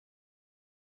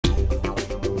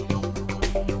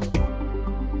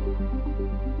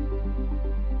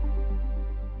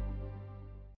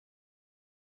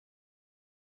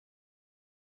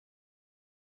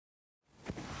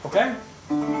Okay?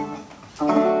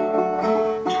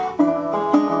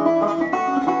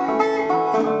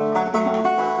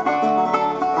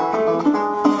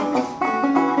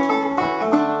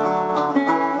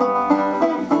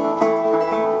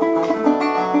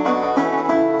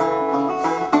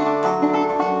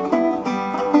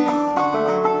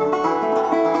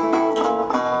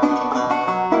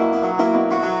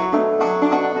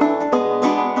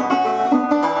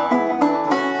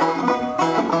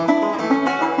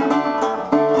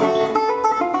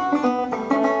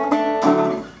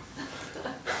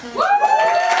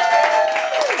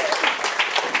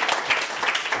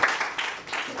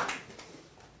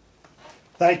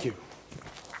 Thank you.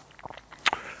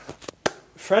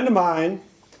 A friend of mine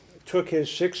took his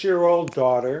 6-year-old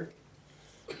daughter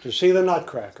to see the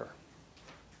Nutcracker.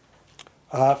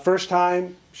 First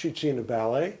time she'd seen a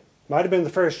ballet. Might have been the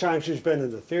first time she's been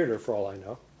in the theater, for all I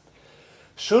know.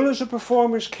 Soon as the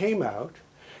performers came out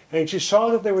and she saw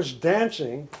that there was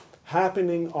dancing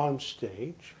happening on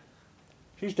stage,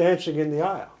 she's dancing in the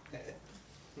aisle.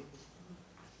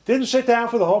 Didn't sit down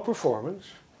for the whole performance.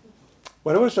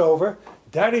 When it was over,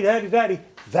 "Daddy, Daddy, Daddy,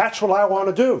 that's what I want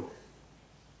to do."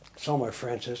 So my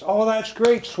friend says, "Oh, that's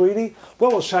great, sweetie.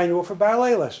 Well, we'll sign you up for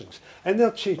ballet lessons. And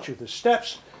they'll teach you the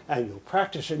steps, and you'll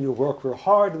practice, and you'll work real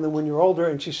hard, and then when you're older,"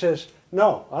 and she says,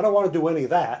 "No, I don't want to do any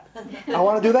of that. I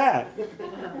want to do that."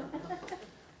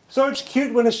 So it's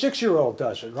cute when a 6-year-old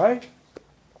does it, right?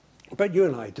 But you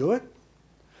and I do it.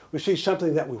 We see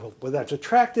something that's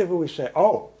attractive, and we say,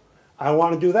 "Oh, I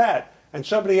want to do that." And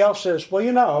somebody else says, "Well,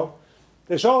 you know,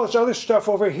 there's all this other stuff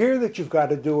over here that you've got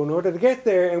to do in order to get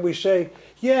there." And we say,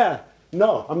 "Yeah,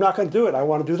 no, I'm not going to do it. I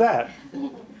want to do that."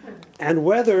 And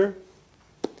whether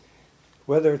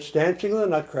it's dancing in the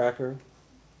Nutcracker,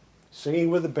 singing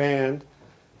with the band,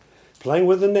 playing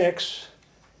with the Knicks,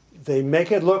 they make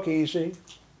it look easy.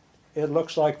 It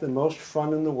looks like the most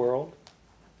fun in the world.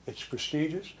 It's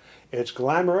prestigious. It's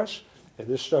glamorous. And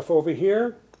this stuff over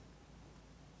here,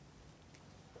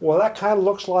 well, that kind of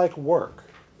looks like work,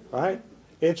 right?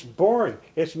 It's boring.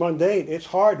 It's mundane. It's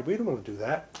hard. We don't want to do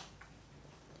that.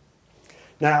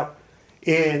 Now,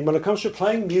 when it comes to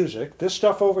playing music, this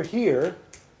stuff over here,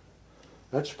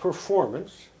 that's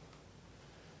performance.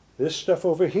 This stuff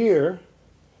over here,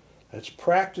 that's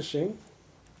practicing.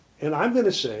 And I'm going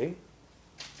to say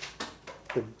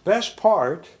the best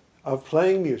part of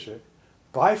playing music,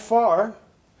 by far,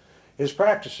 is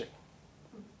practicing.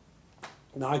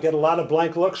 Now, I get a lot of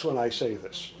blank looks when I say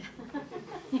this.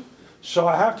 So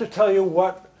I have to tell you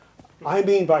what I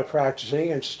mean by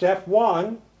practicing. And step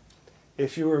one,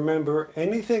 if you remember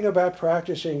anything about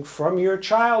practicing from your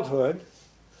childhood,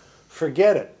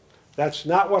 forget it. That's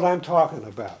not what I'm talking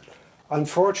about.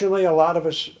 Unfortunately, a lot of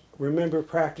us remember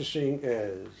practicing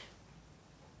as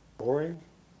boring,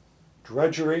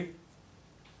 drudgery,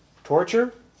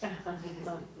 torture.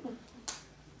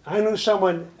 I knew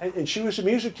someone, and she was a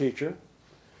music teacher.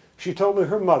 She told me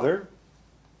her mother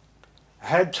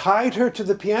had tied her to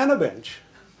the piano bench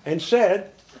and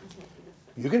said,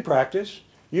 "You can practice,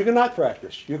 you can not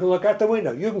practice. You can look out the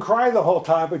window. You can cry the whole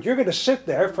time, but you're going to sit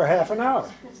there for half an hour."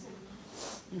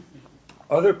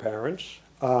 Other parents,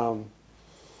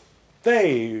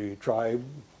 they try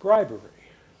bribery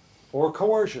or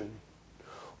coercion.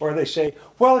 Or they say,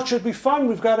 "Well, it should be fun.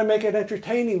 We've got to make it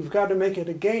entertaining. We've got to make it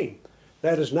a game."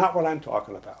 That is not what I'm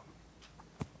talking about.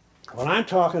 What I'm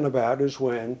talking about is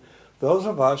when those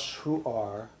of us who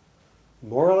are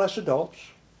more or less adults,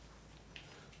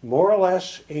 more or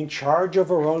less in charge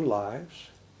of our own lives,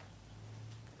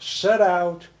 set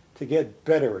out to get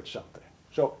better at something.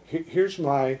 So here's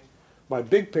my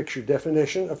big picture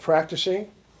definition of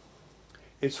practicing.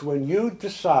 It's when you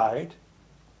decide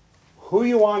who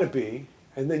you want to be,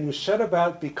 and then you set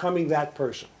about becoming that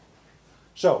person.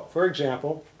 So, for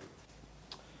example,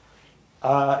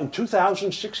 in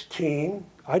 2016,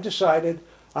 I decided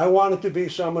I wanted to be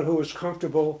someone who was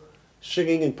comfortable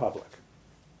singing in public.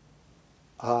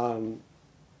 And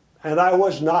I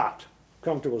was not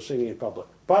comfortable singing in public,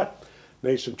 but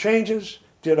made some changes,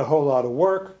 did a whole lot of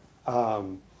work,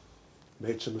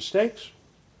 made some mistakes,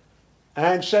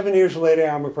 and 7 years later,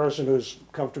 I'm a person who's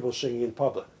comfortable singing in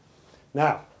public.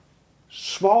 Now,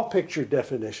 small picture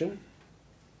definition,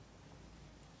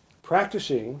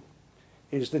 practicing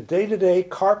is the day-to-day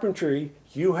carpentry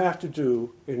you have to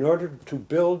do in order to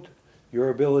build your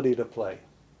ability to play.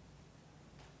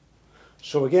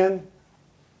 So again,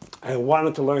 I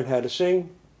wanted to learn how to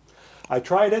sing. I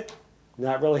tried it,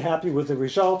 not really happy with the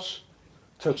results,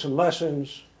 took some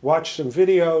lessons, watched some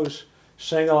videos,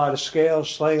 sang a lot of scales,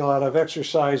 sang a lot of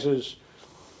exercises,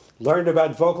 learned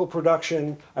about vocal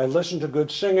production. I listened to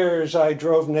good singers. I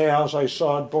drove nails. I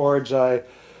sawed boards. I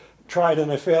tried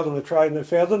and I failed and I tried and I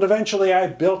failed. And eventually I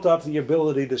built up the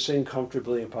ability to sing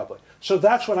comfortably in public. So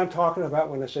that's what I'm talking about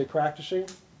when I say practicing.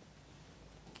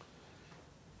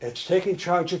 It's taking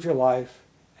charge of your life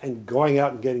and going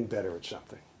out and getting better at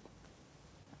something.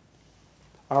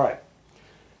 All right.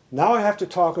 Now I have to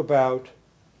talk about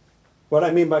what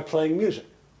I mean by playing music.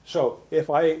 So if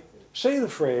I say the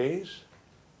phrase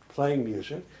playing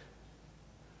music,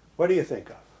 what do you think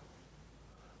of?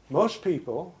 Most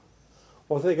people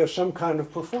will think of some kind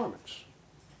of performance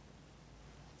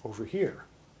over here.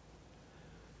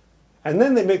 And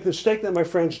then they make the mistake that my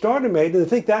friend's daughter made and they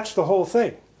think that's the whole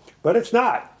thing. But it's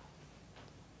not.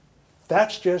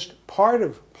 That's just part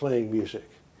of playing music.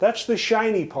 That's the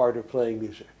shiny part of playing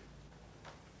music.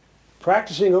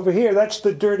 Practicing over here, that's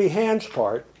the dirty hands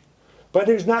part. But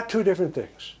there's not two different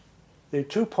things. They're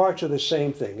two parts of the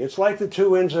same thing. It's like the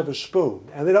two ends of a spoon.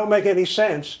 And they don't make any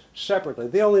sense separately.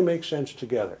 They only make sense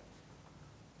together.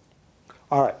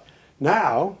 All right.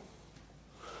 Now,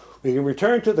 we can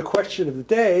return to the question of the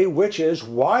day, which is,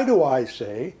 why do I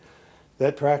say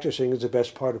that practicing is the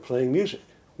best part of playing music?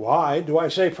 Why do I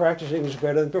say practicing is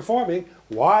better than performing?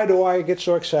 Why do I get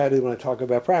so excited when I talk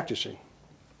about practicing?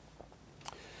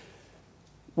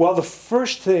 Well, the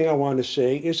first thing I want to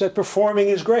say is that performing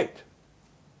is great.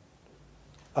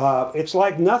 It's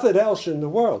like nothing else in the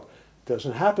world. It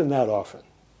doesn't happen that often.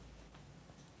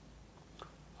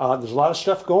 There's a lot of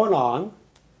stuff going on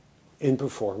in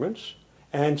performance,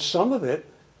 and some of it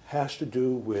has to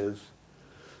do with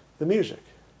the music.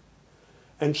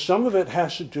 And some of it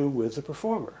has to do with the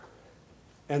performer.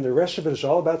 And the rest of it is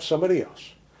all about somebody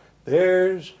else.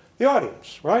 There's the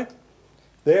audience, right?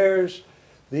 There's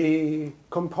the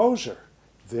composer.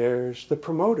 There's the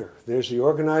promoter. There's the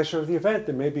organizer of the event.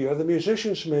 There may be other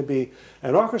musicians. There may be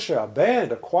an orchestra, a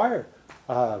band, a choir.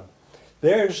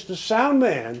 There's the sound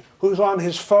man who's on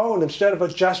his phone instead of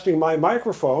adjusting my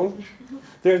microphone.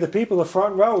 There are the people in the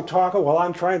front row talking while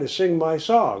I'm trying to sing my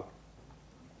song.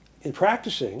 In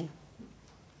practicing,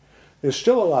 there's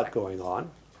still a lot going on,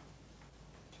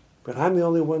 but I'm the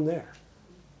only one there.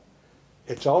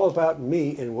 It's all about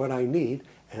me and what I need,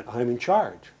 and I'm in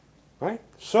charge, right?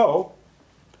 So,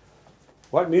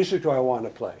 what music do I want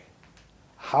to play?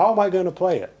 How am I going to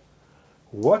play it?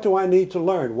 What do I need to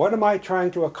learn? What am I trying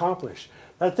to accomplish?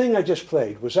 That thing I just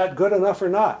played, was that good enough or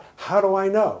not? How do I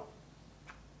know?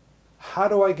 How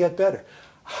do I get better?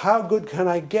 How good can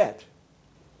I get?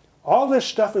 All this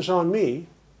stuff is on me,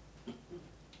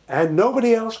 and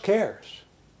nobody else cares.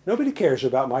 Nobody cares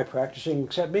about my practicing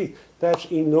except me. That's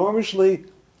enormously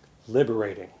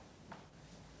liberating.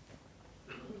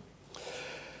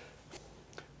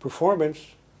 Performance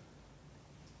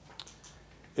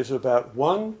is about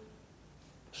one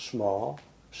small,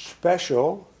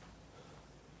 special,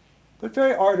 but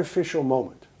very artificial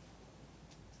moment.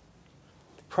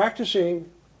 Practicing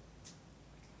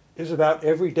is about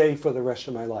every day for the rest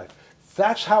of my life.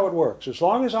 That's how it works. As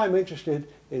long as I'm interested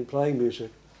in playing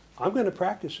music, I'm going to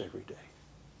practice every day.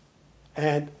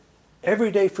 And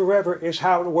every day forever is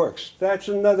how it works. That's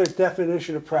another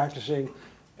definition of practicing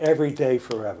every day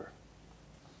forever.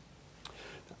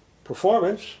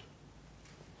 Performance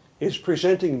is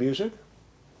presenting music.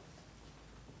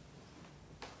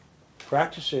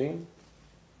 Practicing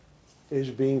is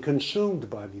being consumed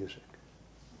by music.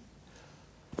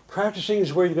 Practicing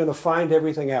is where you're going to find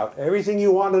everything out. Everything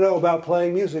you want to know about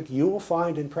playing music, you will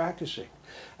find in practicing.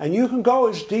 And you can go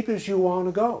as deep as you want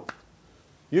to go.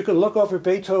 You can look over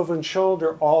Beethoven's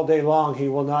shoulder all day long. He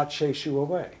will not chase you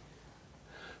away.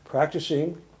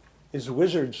 Practicing is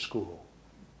wizard school.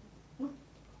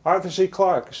 Arthur C.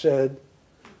 Clarke said,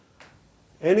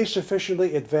 any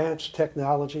sufficiently advanced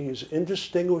technology is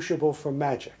indistinguishable from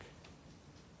magic.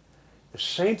 The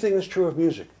same thing is true of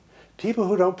music. People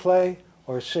who don't play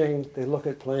or sing, they look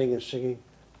at playing and singing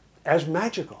as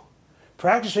magical.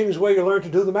 Practicing is where you learn to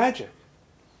do the magic.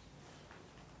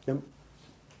 And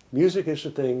music is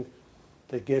the thing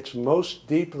that gets most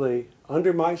deeply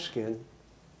under my skin,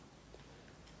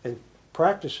 and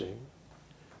practicing,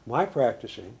 my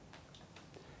practicing,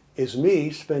 is me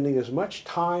spending as much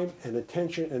time and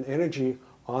attention and energy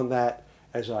on that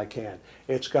as I can.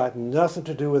 It's got nothing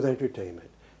to do with entertainment.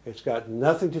 It's got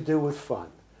nothing to do with fun.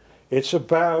 It's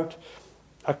about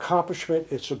accomplishment.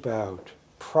 It's about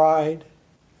pride.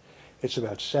 It's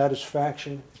about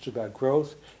satisfaction. It's about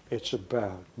growth. It's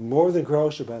about more than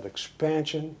growth. It's about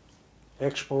expansion,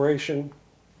 exploration.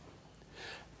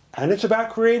 And it's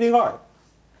about creating art.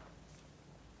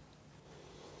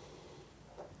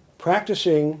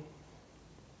 Practicing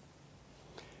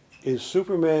is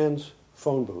Superman's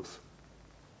phone booth.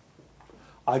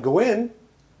 I go in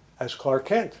as Clark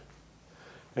Kent,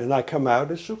 and I come out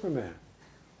as Superman.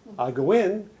 I go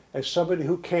in as somebody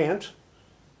who can't,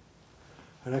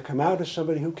 and I come out as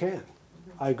somebody who can.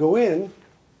 I go in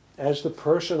as the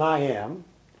person I am,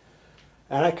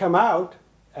 and I come out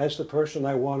as the person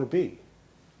I want to be.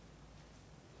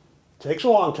 Takes a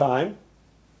long time,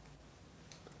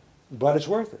 but it's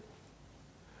worth it.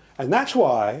 And that's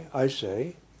why I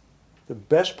say the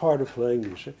best part of playing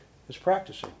music is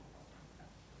practicing.